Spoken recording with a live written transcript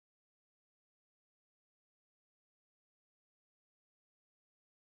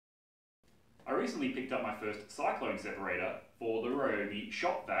I recently picked up my first Cyclone Separator for the Ryobi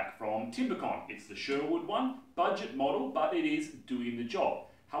shop vac from Timbecon. It's the Sherwood one, budget model, but it is doing the job.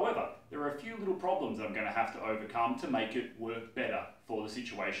 However, there are a few little problems I'm going to have to overcome to make it work better for the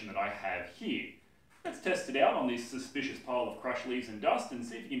situation that I have here. Let's test it out on this suspicious pile of crushed leaves and dust and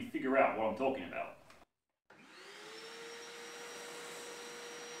see if you can figure out what I'm talking about.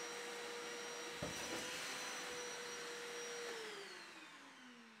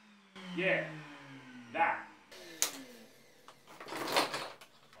 Yeah, that.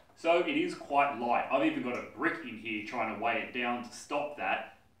 So it is quite light. I've even got a brick in here trying to weigh it down to stop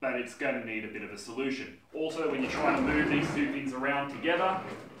that, but it's going to need a bit of a solution. Also, when you're trying to move these two things around together,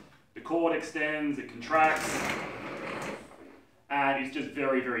 the cord extends, it contracts, and it's just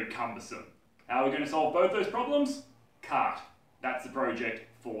very, very cumbersome. How are we going to solve both those problems? Cart. That's the project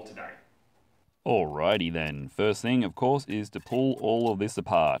for today. Alrighty then, first thing of course is to pull all of this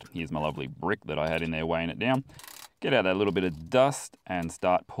apart. Here's my lovely brick that I had in there weighing it down. Get out that little bit of dust and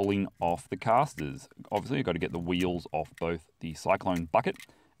start pulling off the casters. Obviously you've got to get the wheels off both the Cyclone bucket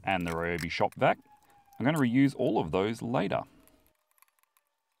and the Ryobi shop vac. I'm going to reuse all of those later.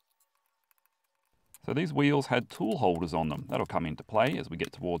 So these wheels had tool holders on them. That'll come into play as we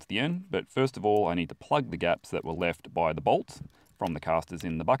get towards the end, but first of all I need to plug the gaps that were left by the bolts from the casters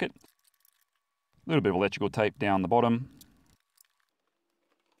in the bucket. A little bit of electrical tape down the bottom,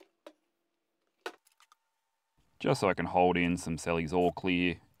 just so I can hold in some sellies all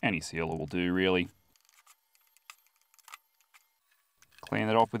clear. Any sealer will do really. Clean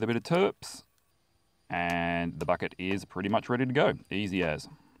it off with a bit of terps, and the bucket is pretty much ready to go, easy as.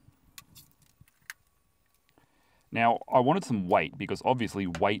 Now, I wanted some weight because obviously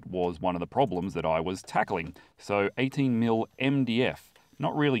weight was one of the problems that I was tackling. So 18mm MDF,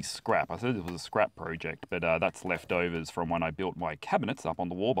 not really scrap. I said it was a scrap project, but that's leftovers from when I built my cabinets up on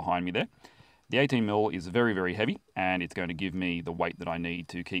the wall behind me there. The 18mm is very, very heavy, and it's going to give me the weight that I need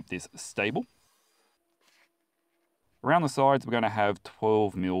to keep this stable. Around the sides, we're going to have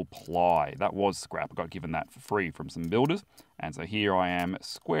 12mm ply. That was scrap. I got given that for free from some builders. And so here I am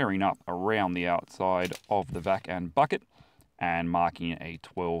squaring up around the outside of the vac and bucket and marking a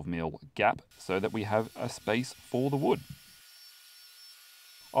 12mm gap so that we have a space for the wood.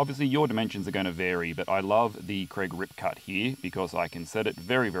 Obviously your dimensions are going to vary, but I love the Kreg rip cut here because I can set it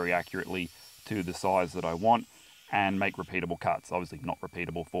very, very accurately to the size that I want and make repeatable cuts. Obviously not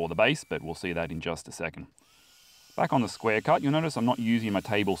repeatable for the base, but we'll see that in just a second. Back on the square cut, you'll notice I'm not using my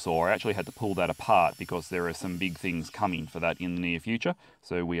table saw. I actually had to pull that apart because there are some big things coming for that in the near future.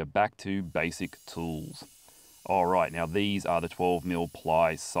 So we are back to basic tools. Alright, now these are the 12mm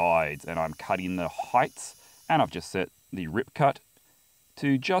ply sides, and I'm cutting the heights, and I've just set the rip cut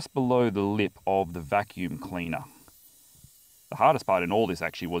to just below the lip of the vacuum cleaner. The hardest part in all this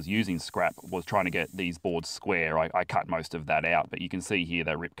actually was using scrap, was trying to get these boards square. I cut most of that out, but you can see here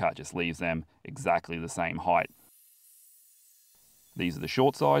that rip cut just leaves them exactly the same height. These are the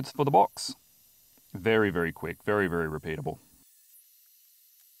short sides for the box. Very, very quick, very, very repeatable.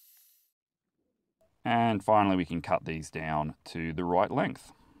 And finally we can cut these down to the right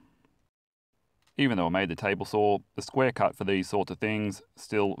length. Even though I made the table saw, the square cut for these sorts of things,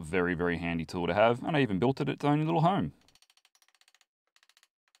 still very, very handy tool to have, and I even built it its own little home.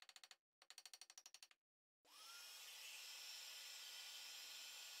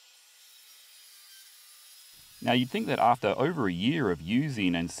 Now you'd think that after over a year of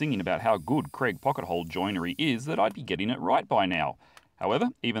using and singing about how good Kreg pocket hole joinery is that I'd be getting it right by now. However,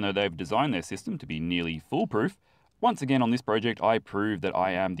 even though they've designed their system to be nearly foolproof, once again on this project I proved that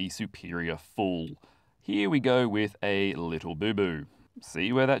I am the superior fool. Here we go with a little boo-boo.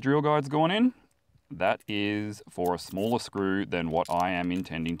 See where that drill guide's gone in? That is for a smaller screw than what I am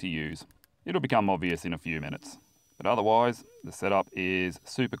intending to use. It'll become obvious in a few minutes. But otherwise, the setup is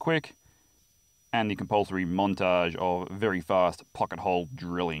super quick, and the compulsory montage of very fast pocket hole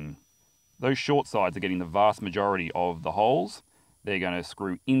drilling. Those short sides are getting the vast majority of the holes. They're going to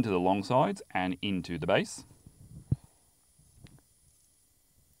screw into the long sides and into the base.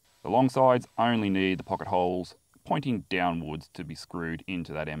 The long sides only need the pocket holes pointing downwards to be screwed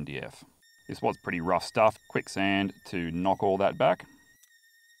into that MDF. This was pretty rough stuff, quicksand to knock all that back.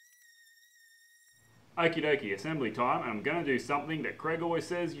 Okie dokie, assembly time, and I'm going to do something that Kreg always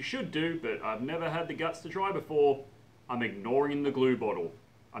says you should do, but I've never had the guts to try before. I'm ignoring the glue bottle.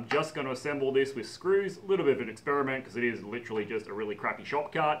 I'm just going to assemble this with screws, a little bit of an experiment because it is literally just a really crappy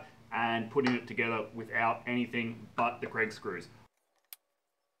shop cart, and putting it together without anything but the Kreg screws.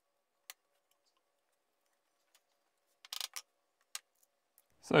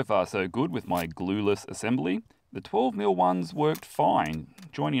 So far so good with my glueless assembly. The 12mm ones worked fine,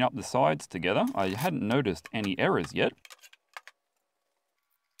 joining up the sides together. I hadn't noticed any errors yet.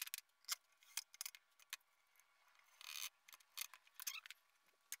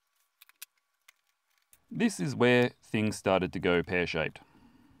 This is where things started to go pear-shaped.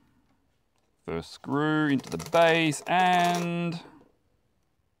 First screw into the base and...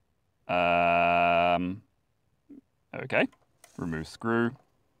 okay, remove screw.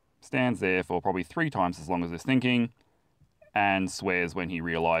 Stands there for probably 3 times as long as it's thinking and swears when he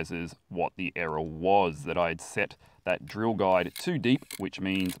realizes what the error was, that I'd set that drill guide too deep, which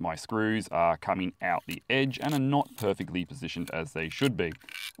means my screws are coming out the edge and are not perfectly positioned as they should be.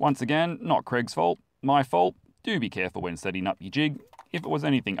 Once again, not Kreg's fault, my fault. Do be careful when setting up your jig. If it was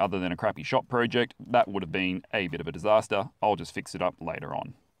anything other than a crappy shop project, that would have been a bit of a disaster. I'll just fix it up later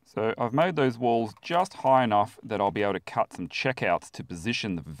on. So I've made those walls just high enough that I'll be able to cut some checkouts to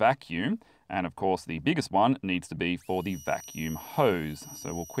position the vacuum. And of course, the biggest one needs to be for the vacuum hose.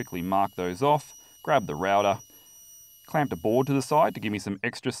 So we'll quickly mark those off, grab the router, clamp a board to the side to give me some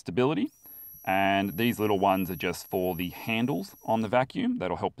extra stability. And these little ones are just for the handles on the vacuum.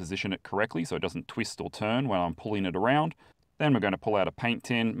 That'll help position it correctly so it doesn't twist or turn when I'm pulling it around. Then we're going to pull out a paint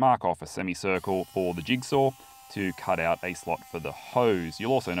tin, mark off a semicircle for the jigsaw to cut out a slot for the hose.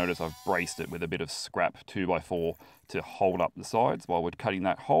 You'll also notice I've braced it with a bit of scrap 2x4 to hold up the sides while we're cutting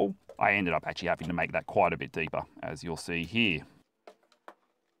that hole. I ended up actually having to make that quite a bit deeper, as you'll see here.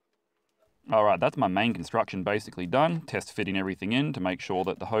 Alright, that's my main construction basically done. Test fitting everything in to make sure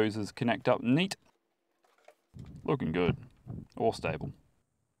that the hoses connect up neat. Looking good. All stable.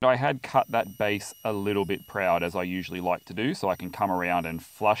 I had cut that base a little bit proud, as I usually like to do, so I can come around and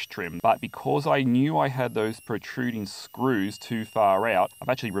flush trim. But because I knew I had those protruding screws too far out, I've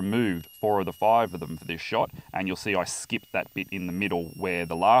actually removed 4 of the 5 of them for this shot, and you'll see I skipped that bit in the middle where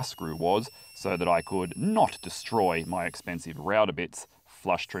the last screw was, so that I could not destroy my expensive router bits,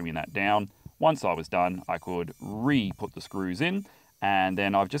 flush trimming that down. Once I was done, I could re-put the screws in, and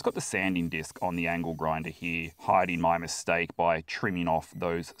then I've just got the sanding disc on the angle grinder here, hiding my mistake by trimming off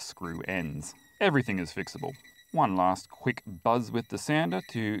those screw ends. Everything is fixable. One last quick buzz with the sander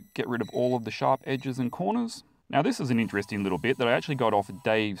to get rid of all of the sharp edges and corners. Now this is an interesting little bit that I actually got off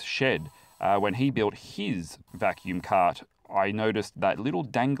Dave's shed. When he built his vacuum cart, I noticed that little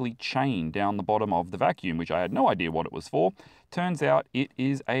dangly chain down the bottom of the vacuum, which I had no idea what it was for. Turns out it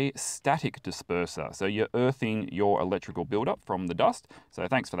is a static disperser. So you're earthing your electrical buildup from the dust. So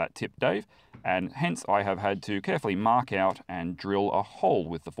thanks for that tip, Dave. And hence I have had to carefully mark out and drill a hole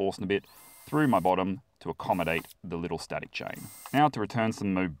with the Forstner bit through my bottom to accommodate the little static chain. Now to return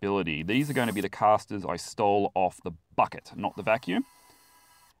some mobility. These are going to be the casters I stole off the bucket, not the vacuum.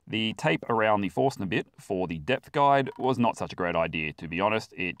 The tape around the Forstner bit for the depth guide was not such a great idea, to be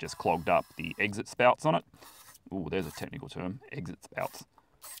honest. It just clogged up the exit spouts on it. Ooh, there's a technical term, exit spouts.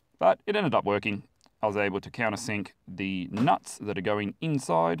 But it ended up working. I was able to countersink the nuts that are going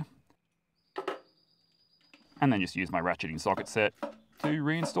inside, and then just use my ratcheting socket set to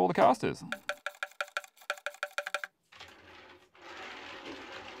reinstall the casters.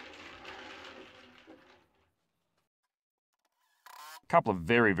 Couple of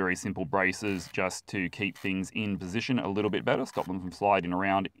very, very simple braces just to keep things in position a little bit better, stop them from sliding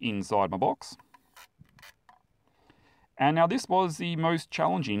around inside my box. And now this was the most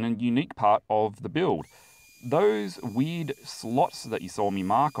challenging and unique part of the build. Those weird slots that you saw me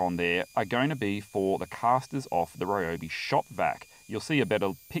mark on there are going to be for the casters off the Ryobi shop vac. You'll see a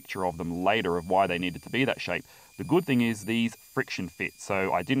better picture of them later of why they needed to be that shape. The good thing is these friction fit,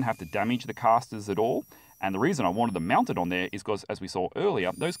 so I didn't have to damage the casters at all. And the reason I wanted them mounted on there is because, as we saw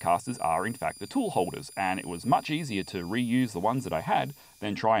earlier, those casters are in fact the tool holders, and it was much easier to reuse the ones that I had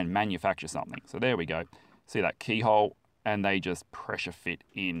than try and manufacture something. So there we go. See that keyhole? And they just pressure fit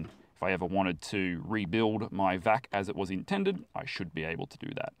in. If I ever wanted to rebuild my vac as it was intended, I should be able to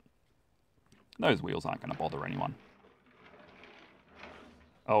do that. Those wheels aren't going to bother anyone.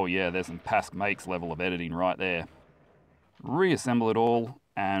 Oh yeah, there's some past makes level of editing right there. Reassemble it all,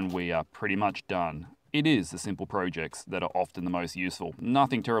 and we are pretty much done. It is the simple projects that are often the most useful.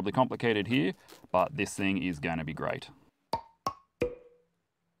 Nothing terribly complicated here, but this thing is going to be great.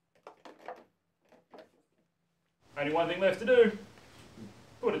 Only one thing left to do.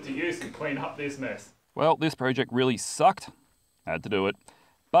 Put it to use and clean up this mess. Well, this project really sucked. Had to do it.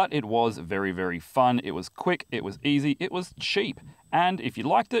 But it was very, very fun. It was quick, it was easy, it was cheap. And if you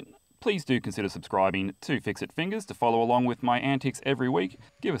liked it, please do consider subscribing to Fixit Fingers to follow along with my antics every week.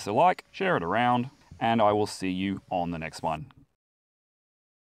 Give us a like, share it around, and I will see you on the next one.